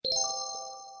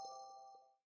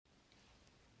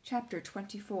Chapter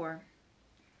 24.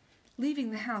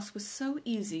 Leaving the house was so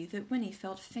easy that Winnie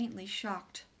felt faintly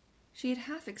shocked. She had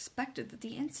half expected that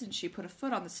the instant she put a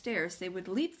foot on the stairs they would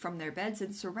leap from their beds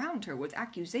and surround her with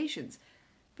accusations,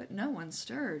 but no one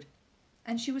stirred,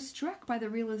 and she was struck by the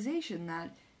realization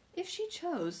that, if she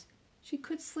chose, she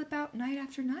could slip out night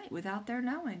after night without their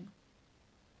knowing.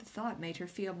 The thought made her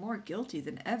feel more guilty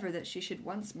than ever that she should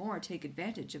once more take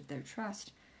advantage of their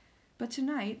trust. But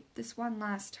tonight, this one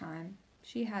last time,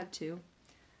 she had to.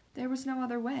 There was no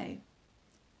other way.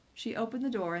 She opened the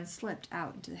door and slipped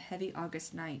out into the heavy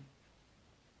August night.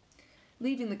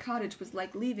 Leaving the cottage was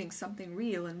like leaving something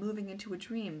real and moving into a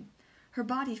dream. Her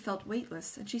body felt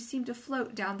weightless, and she seemed to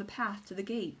float down the path to the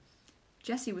gate.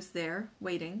 Jessie was there,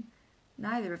 waiting.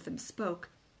 Neither of them spoke.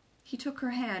 He took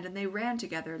her hand, and they ran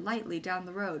together, lightly down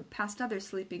the road, past other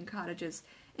sleeping cottages,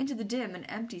 into the dim and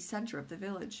empty center of the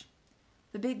village.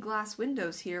 The big glass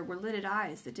windows here were lidded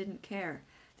eyes that didn't care,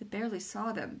 that barely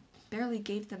saw them, barely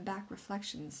gave them back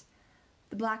reflections.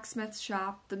 The blacksmith's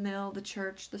shop, the mill, the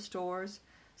church, the stores,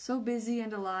 so busy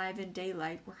and alive in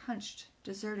daylight, were hunched,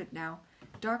 deserted now,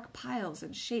 dark piles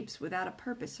and shapes without a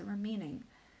purpose or a meaning.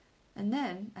 And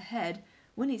then, ahead,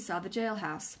 Winnie saw the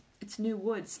jailhouse, its new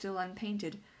wood still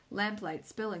unpainted, lamplight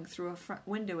spilling through a front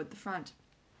window at the front.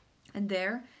 And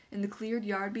there, in the cleared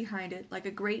yard behind it, like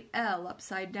a great L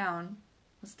upside down,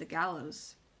 was the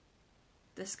gallows.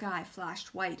 The sky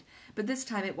flashed white, but this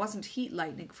time it wasn't heat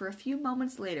lightning, for a few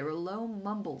moments later a low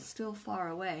mumble, still far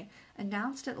away,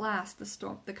 announced at last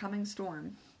the coming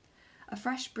storm. A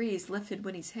fresh breeze lifted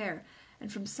Winnie's hair,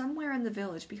 and from somewhere in the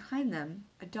village behind them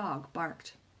a dog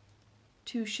barked.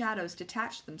 Two shadows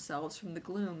detached themselves from the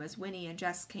gloom as Winnie and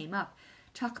Jess came up.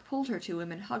 Tuck pulled her to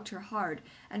him and hugged her hard,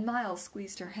 and Miles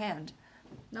squeezed her hand.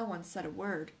 No one said a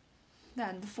word.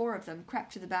 Then the four of them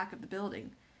crept to the back of the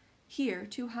building. Here,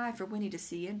 too high for Winnie to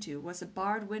see into, was a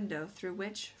barred window through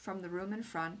which, from the room in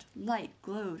front, light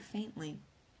glowed faintly.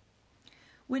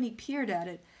 Winnie peered at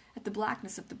it, at the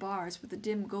blackness of the bars with the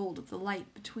dim gold of the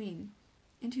light between.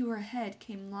 Into her head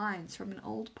came lines from an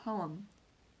old poem.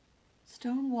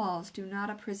 "Stone walls do not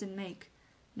a prison make,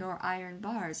 nor iron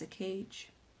bars a cage."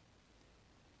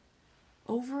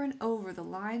 Over and over the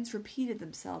lines repeated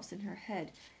themselves in her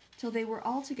head, till they were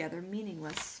altogether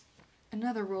meaningless.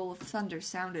 Another roll of thunder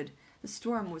sounded. The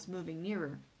storm was moving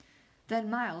nearer. Then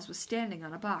Miles was standing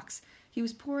on a box. He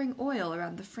was pouring oil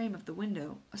around the frame of the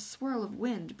window. A swirl of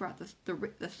wind brought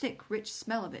the thick, rich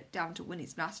smell of it down to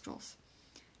Winnie's nostrils.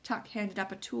 Tuck handed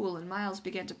up a tool, and Miles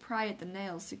began to pry at the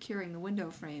nails securing the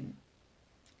window frame.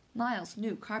 Miles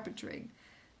knew carpentering.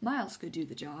 Miles could do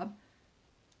the job.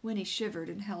 Winnie shivered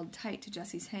and held tight to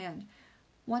Jessie's hand.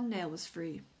 One nail was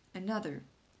free. Another.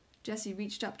 Jessie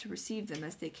reached up to receive them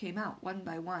as they came out one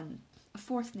by one. A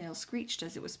fourth nail screeched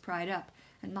as it was pried up,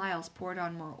 and Miles poured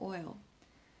on more oil.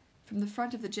 From the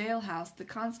front of the jailhouse the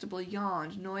constable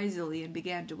yawned noisily and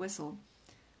began to whistle.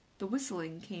 The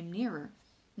whistling came nearer.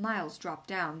 Miles dropped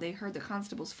down. They heard the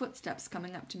constable's footsteps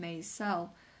coming up to May's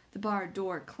cell. The barred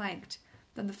door clanked.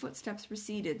 Then the footsteps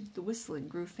receded. The whistling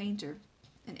grew fainter.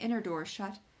 An inner door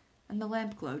shut, and the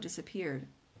lamp glow disappeared.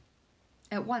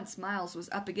 At once Miles was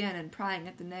up again and prying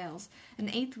at the nails. An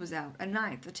eighth was out, a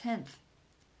ninth, a 10th.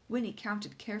 Winnie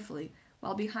counted carefully,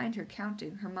 while behind her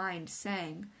counting her mind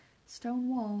sang, "Stone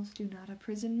walls do not a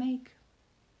prison make."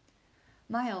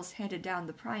 Miles handed down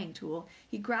the prying tool.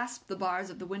 He grasped the bars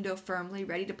of the window firmly,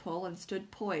 ready to pull, and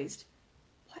stood poised.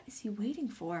 "What is he waiting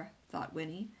for?" thought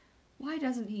Winnie. "Why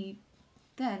doesn't he—"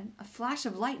 Then a flash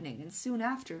of lightning, and soon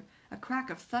after a crack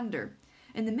of thunder.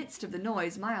 In the midst of the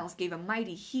noise Miles gave a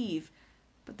mighty heave,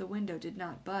 but the window did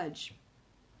not budge.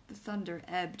 The thunder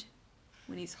ebbed.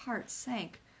 Winnie's heart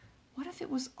sank. What if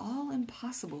it was all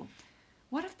impossible?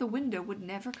 What if the window would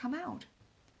never come out?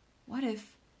 What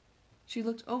if— She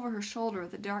looked over her shoulder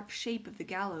at the dark shape of the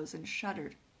gallows and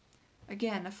shuddered.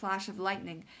 Again a flash of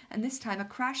lightning, and this time a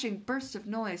crashing burst of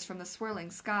noise from the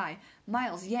swirling sky.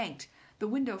 Miles yanked. The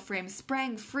window frame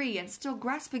sprang free, and still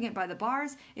grasping it by the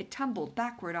bars, it tumbled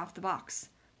backward off the box.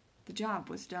 The job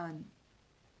was done.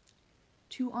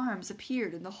 Two arms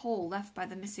appeared in the hole left by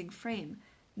the missing frame.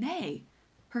 May!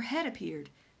 Her head appeared.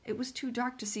 It was too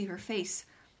dark to see her face.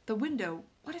 The window,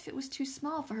 what if it was too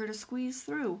small for her to squeeze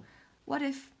through? What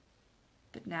if—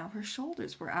 But now her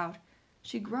shoulders were out.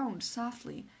 She groaned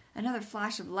softly. Another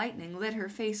flash of lightning lit her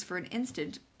face for an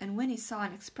instant, and Winnie saw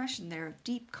an expression there of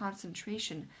deep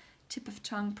concentration, tip of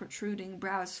tongue protruding,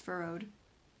 brows furrowed.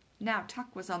 Now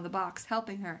Tuck was on the box,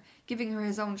 helping her, giving her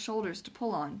his own shoulders to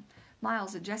pull on.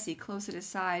 Miles and Jessie close at his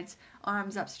sides,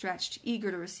 arms upstretched, eager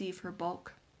to receive her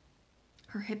bulk.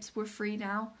 Her hips were free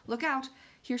now. Look out!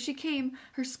 Here she came,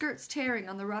 her skirts tearing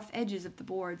on the rough edges of the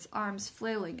boards, arms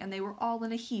flailing, and they were all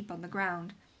in a heap on the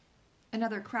ground.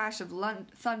 Another crash of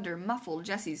thunder muffled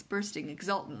Jessie's bursting,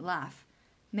 exultant laugh.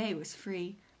 May was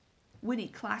free. Winnie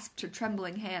clasped her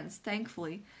trembling hands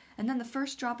thankfully, and then the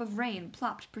first drop of rain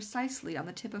plopped precisely on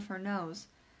the tip of her nose.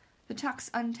 The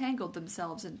tucks untangled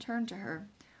themselves and turned to her.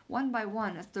 One by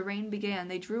one, as the rain began,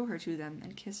 they drew her to them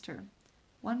and kissed her.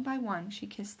 One by one, she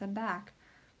kissed them back.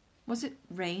 Was it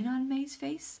rain on May's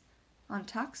face? On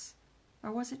Tuck's?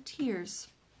 Or was it tears?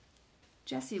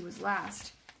 Jessie was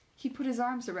last. He put his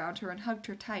arms around her and hugged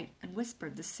her tight and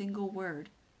whispered the single word,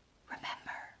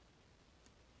 "Remember."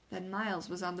 Then Miles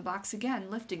was on the box again,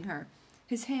 lifting her.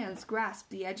 His hands grasped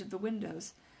the edge of the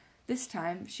windows. This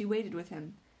time she waited with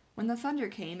him. When the thunder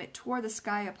came, it tore the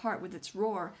sky apart with its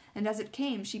roar, and as it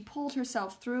came, she pulled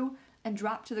herself through and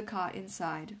dropped to the cot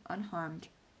inside, unharmed.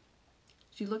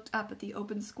 She looked up at the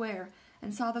open square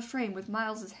and saw the frame with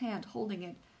Miles's hand holding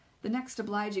it. The next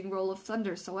obliging roll of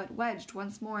thunder saw it wedged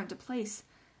once more into place,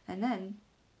 and then,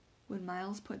 would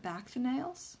Miles put back the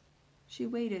nails? She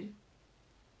waited.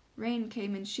 Rain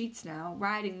came in sheets now,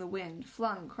 riding the wind,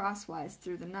 flung crosswise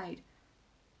through the night.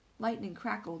 Lightning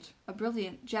crackled, a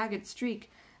brilliant, jagged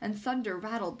streak, and thunder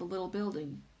rattled the little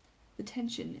building. The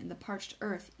tension in the parched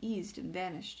earth eased and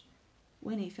vanished.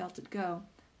 Winnie felt it go.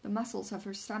 The muscles of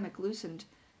her stomach loosened,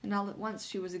 and all at once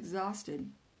she was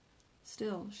exhausted.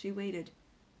 Still she waited.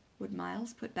 Would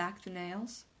Miles put back the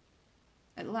nails?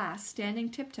 At last, standing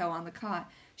tiptoe on the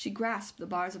cot, she grasped the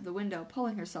bars of the window,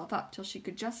 pulling herself up till she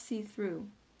could just see through.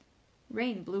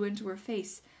 Rain blew into her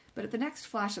face, but at the next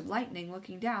flash of lightning,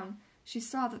 looking down, she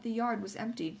saw that the yard was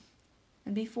empty,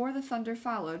 and before the thunder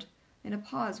followed, in a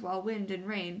pause while wind and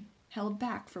rain held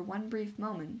back for one brief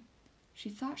moment, she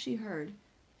thought she heard,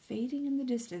 fading in the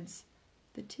distance,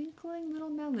 the tinkling little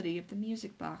melody of the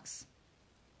music box.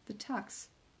 The Tucks,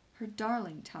 her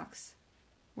darling Tucks,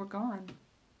 were gone.